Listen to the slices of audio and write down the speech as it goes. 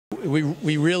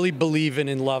we really believe in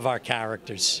and love our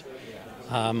characters.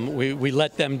 We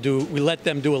let them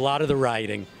do a lot of the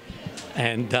writing,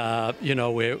 and you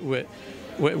know,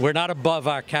 we're not above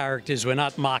our characters. We're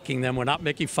not mocking them. We're not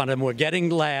making fun of them. We're getting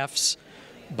laughs,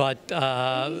 but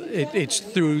it's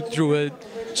through a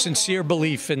sincere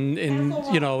belief in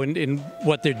you know, in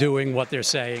what they're doing, what they're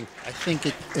saying. I think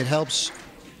it helps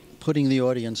putting the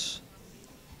audience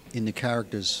in the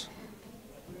character's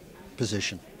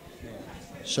position,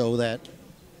 so that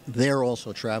they're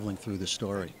also traveling through the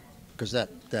story, because that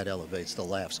elevates the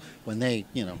laughs when they,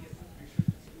 you know,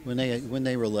 when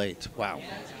they relate. Wow,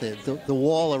 the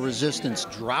wall of resistance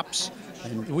drops.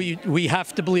 And we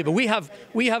have to believe it. We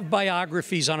have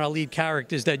biographies on our lead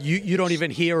characters that you don't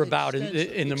even hear about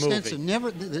in the movie.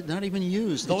 Never, not even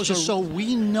used. Those are just so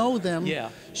we know them. Yeah.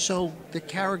 So the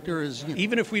character is. You know.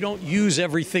 Even if we don't use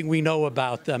everything we know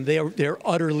about them, they're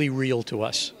utterly real to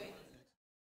us.